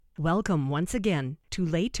Welcome once again to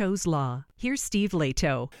Leto's Law. Here's Steve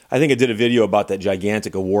Leto. I think I did a video about that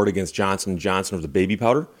gigantic award against Johnson & Johnson of the baby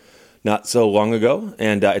powder not so long ago,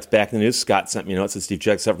 and it's back in the news. Scott sent me a note. It said Steve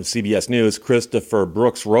checks out from CBS News. Christopher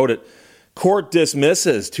Brooks wrote it. Court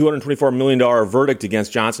dismisses $224 million verdict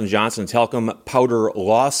against Johnson & Johnson Talcum powder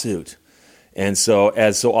lawsuit. And so,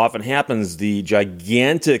 as so often happens, the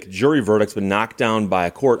gigantic jury verdict's been knocked down by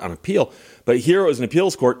a court on appeal. But here it was an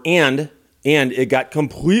appeals court, and it got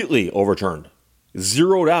completely overturned,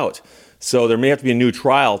 zeroed out. So there may have to be a new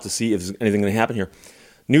trial to see if there's anything going to happen here.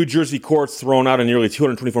 New Jersey courts thrown out a nearly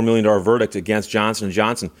 $224 million verdict against Johnson &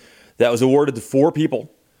 Johnson that was awarded to four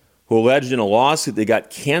people who alleged in a lawsuit they got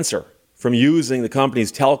cancer from using the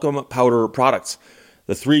company's talcum powder products.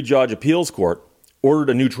 The three-judge appeals court ordered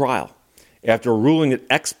a new trial after ruling that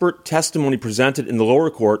expert testimony presented in the lower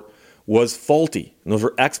court was faulty. And those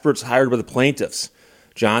were experts hired by the plaintiffs.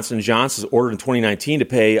 Johnson & Johnson was ordered in 2019 to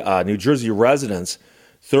pay New Jersey residents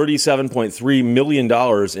 $37.3 million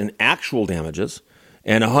in actual damages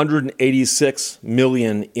and $186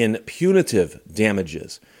 million in punitive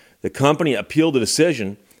damages. The company appealed the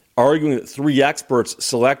decision, arguing that three experts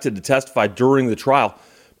selected to testify during the trial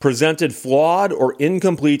presented flawed or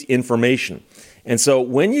incomplete information. And so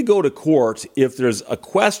when you go to court, if there's a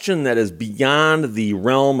question that is beyond the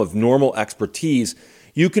realm of normal expertise,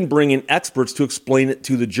 you can bring in experts to explain it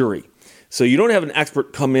to the jury. So you don't have an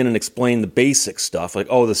expert come in and explain the basic stuff, like,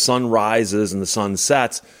 the sun rises and the sun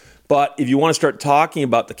sets. But if you want to start talking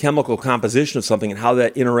about the chemical composition of something and how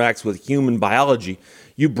that interacts with human biology,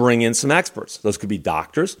 you bring in some experts. Those could be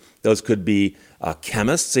doctors. Those could be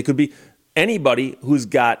chemists. It could be anybody who's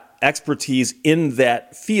got expertise in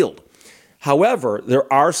that field. However,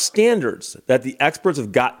 there are standards that the experts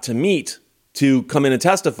have got to meet to come in and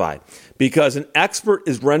testify, because an expert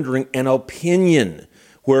is rendering an opinion,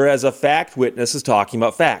 whereas a fact witness is talking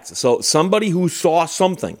about facts. So somebody who saw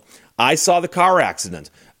something, I saw the car accident,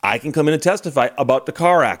 I can come in and testify about the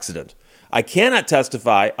car accident. I cannot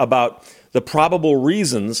testify about the probable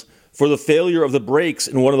reasons for the failure of the brakes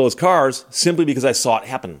in one of those cars simply because I saw it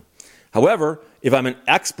happen. However, if I'm an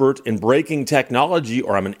expert in braking technology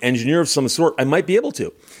or I'm an engineer of some sort, I might be able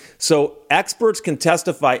to. So experts can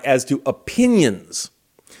testify as to opinions,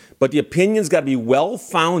 but the opinions got to be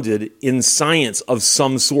well-founded in science of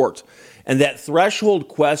some sort. And that threshold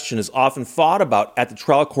question is often fought about at the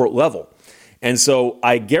trial court level. And so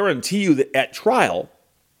I guarantee you that at trial,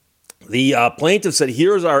 the plaintiff said,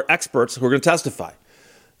 here's our experts who are going to testify.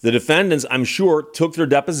 The defendants, I'm sure, took their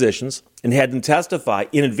depositions and had them testify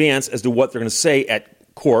in advance as to what they're going to say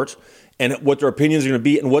at court and what their opinions are going to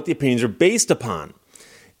be and what the opinions are based upon.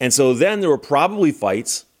 And so then there were probably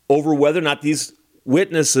fights over whether or not these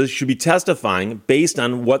witnesses should be testifying based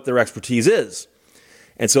on what their expertise is.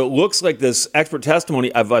 And so it looks like this expert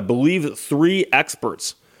testimony of, I believe, three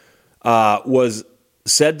experts was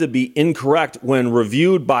said to be incorrect when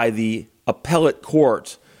reviewed by the appellate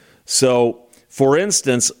court. So, for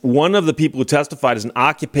instance, one of the people who testified is an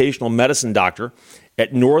occupational medicine doctor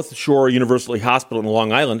at North Shore University Hospital in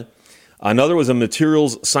Long Island. Another was a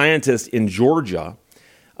materials scientist in Georgia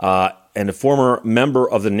and a former member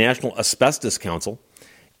of the National Asbestos Council.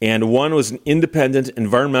 And one was an independent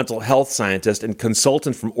environmental health scientist and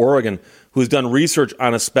consultant from Oregon who's done research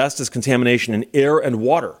on asbestos contamination in air and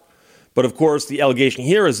water. But of course, the allegation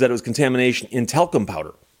here is that it was contamination in talcum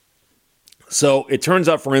powder. So it turns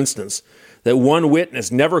out, for instance, that one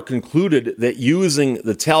witness never concluded that using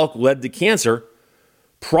the talc led to cancer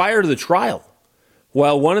prior to the trial,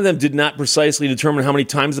 while one of them did not precisely determine how many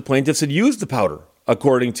times the plaintiffs had used the powder,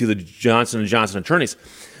 according to the Johnson & Johnson attorneys.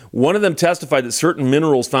 One of them testified that certain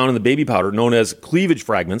minerals found in the baby powder, known as cleavage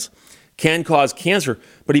fragments, can cause cancer,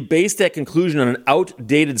 but he based that conclusion on an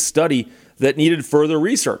outdated study that needed further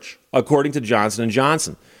research, according to Johnson &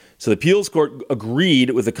 Johnson. So the appeals court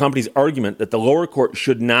agreed with the company's argument that the lower court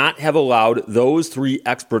should not have allowed those three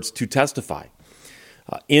experts to testify.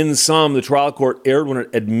 In sum, the trial court erred when it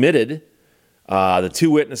admitted the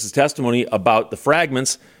two witnesses' testimony about the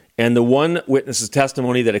fragments and the one witness's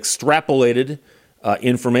testimony that extrapolated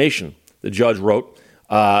information. The judge wrote,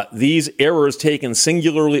 these errors taken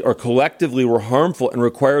singularly or collectively were harmful and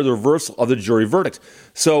require the reversal of the jury verdict.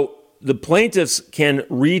 So the plaintiffs can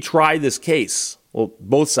retry this case. Well,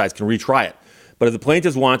 both sides can retry it. But if the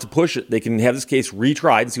plaintiffs want to push it, they can have this case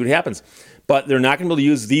retried and see what happens. But they're not going to be able to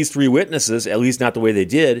use these three witnesses, at least not the way they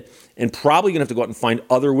did, and probably going to have to go out and find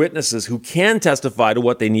other witnesses who can testify to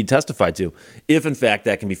what they need testified to, if in fact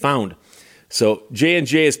that can be found. So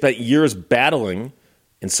J&J has spent years battling,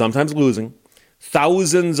 and sometimes losing,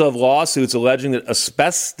 thousands of lawsuits alleging that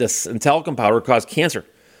asbestos and talcum powder cause cancer.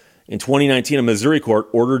 In 2019, a Missouri court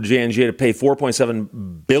ordered J&J to pay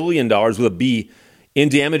 $4.7 billion with a B in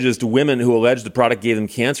damages to women who alleged the product gave them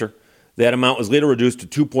cancer. That amount was later reduced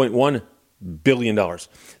to $2.1 billion.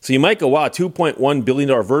 So you might go, wow, $2.1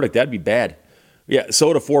 billion verdict, that'd be bad. Yeah,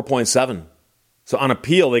 so to 4.7. So on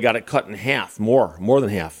appeal, they got it cut in half, more than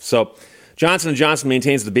half. So Johnson & Johnson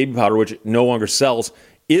maintains the baby powder, which it no longer sells,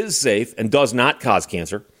 is safe and does not cause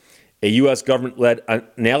cancer. A U.S. government-led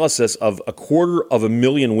analysis of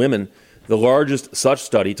 250,000 women, the largest such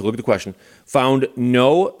study, to look at the question, found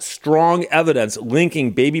no strong evidence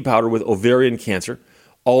linking baby powder with ovarian cancer,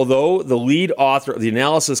 although the lead author of the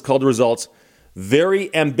analysis called the results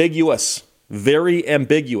very ambiguous. Very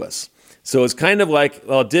ambiguous. So it's kind of like,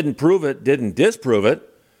 well, it didn't prove it, didn't disprove it.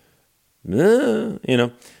 So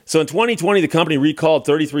in 2020, the company recalled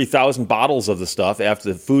 33,000 bottles of the stuff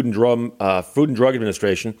after the Food and Drug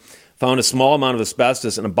Administration found a small amount of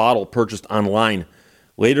asbestos in a bottle purchased online.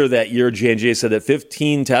 Later that year, J&J said that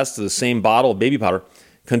 15 tests of the same bottle of baby powder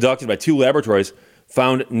conducted by 2 laboratories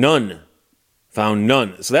found none.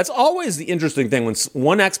 So that's always the interesting thing. When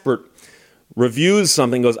one expert reviews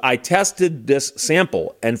something, goes, I tested this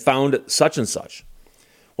sample and found such and such.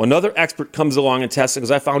 Well, another expert comes along and tests it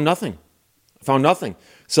because I found nothing.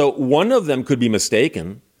 So one of them could be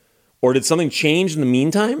mistaken, or did something change in the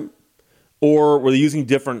meantime? Or were they using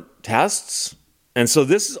different tests? And so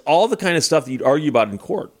this is all the kind of stuff that you'd argue about in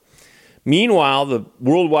court. Meanwhile, the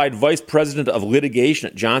worldwide vice president of litigation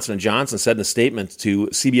at Johnson & Johnson said in a statement to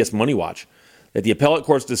CBS Money Watch that the appellate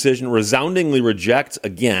court's decision resoundingly rejects,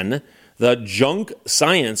 again, the junk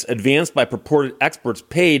science advanced by purported experts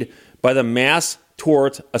paid by the mass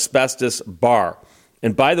tort asbestos bar.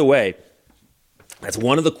 And by the way, that's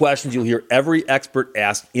one of the questions you'll hear every expert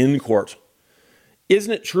ask in court.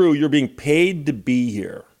 Isn't it true you're being paid to be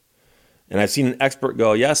here? And I've seen an expert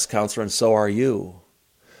go, yes, counselor, and so are you.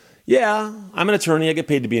 Yeah, I'm an attorney. I get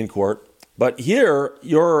paid to be in court. But here,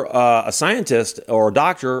 you're a scientist or a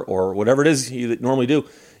doctor or whatever it is you normally do.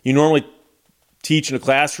 You normally teach in a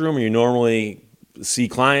classroom, or you normally see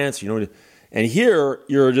clients. And here,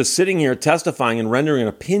 you're just sitting here testifying and rendering an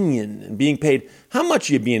opinion and being paid. How much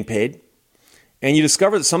are you being paid? And you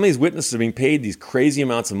discover that some of these witnesses are being paid these crazy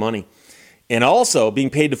amounts of money. And also being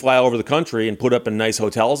paid to fly all over the country and put up in nice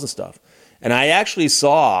hotels and stuff. And I actually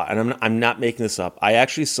saw, and I'm not making this up, I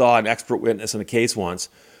actually saw an expert witness in a case once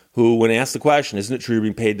who, when asked the question, isn't it true you're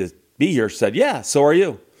being paid to be here, said, yeah, so are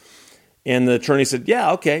you. And the attorney said,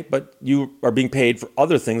 yeah, okay, but you are being paid for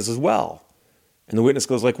other things as well. And the witness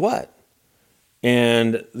goes, like what?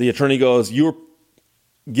 And the attorney goes, you were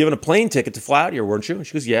given a plane ticket to fly out here, weren't you? And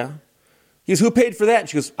she goes, yeah. He goes, who paid for that? And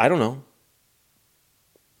she goes, I don't know.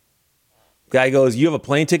 Guy goes, you have a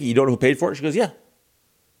plane ticket, you don't know who paid for it? She goes, yeah.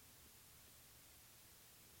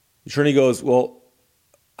 The attorney goes, well,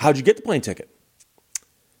 how'd you get the plane ticket?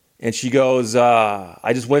 And she goes,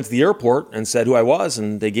 I just went to the airport and said who I was,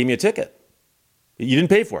 and they gave me a ticket. You didn't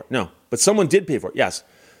pay for it? No. But someone did pay for it, yes.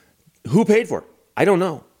 Who paid for it? I don't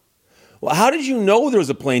know. Well, how did you know there was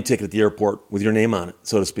a plane ticket at the airport with your name on it,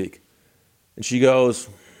 so to speak? And she goes,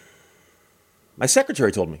 my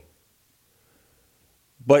secretary told me.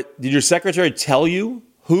 But did your secretary tell you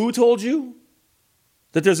who told you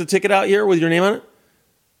that there's a ticket out here with your name on it?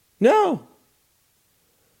 No.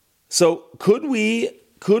 So could we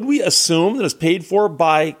assume that it's paid for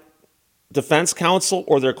by defense counsel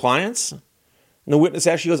or their clients? And the witness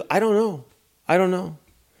actually goes, I don't know.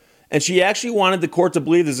 And she actually wanted the court to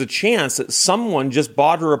believe there's a chance that someone just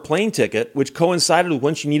bought her a plane ticket, which coincided with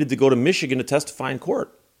when she needed to go to Michigan to testify in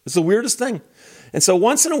court. It's the weirdest thing. And so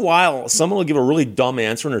once in a while, someone will give a really dumb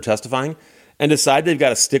answer in her testifying and decide they've got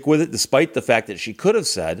to stick with it, despite the fact that she could have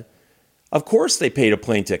said, of course they paid a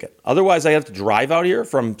plane ticket. Otherwise, I have to drive out here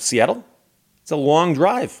from Seattle. It's a long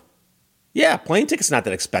drive. Yeah, plane ticket's not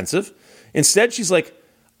that expensive. Instead, she's like,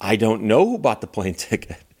 I don't know who bought the plane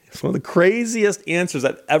ticket. It's one of the craziest answers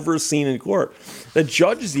I've ever seen in court. The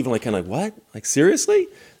judge is even like, what? Like, seriously?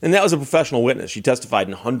 And that was a professional witness. She testified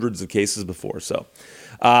in hundreds of cases before. So,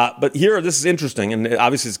 but here, this is interesting. And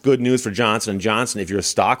obviously, it's good news for Johnson & Johnson if you're a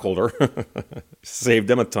stockholder. Saved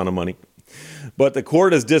them a ton of money. But the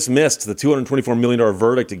court has dismissed the $224 million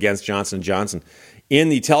verdict against Johnson & Johnson in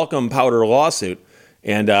the talcum powder lawsuit.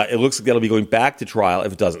 And it looks like that'll be going back to trial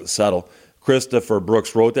if it doesn't settle. Christopher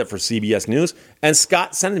Brooks wrote that for CBS News. And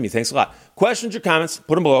Scott sent it to me. Thanks a lot. Questions or comments,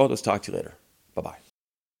 put them below. Let's talk to you later. Bye-bye.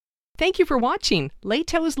 Thank you for watching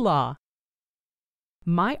Leto's Law.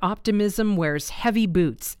 My optimism wears heavy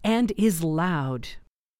boots and is loud.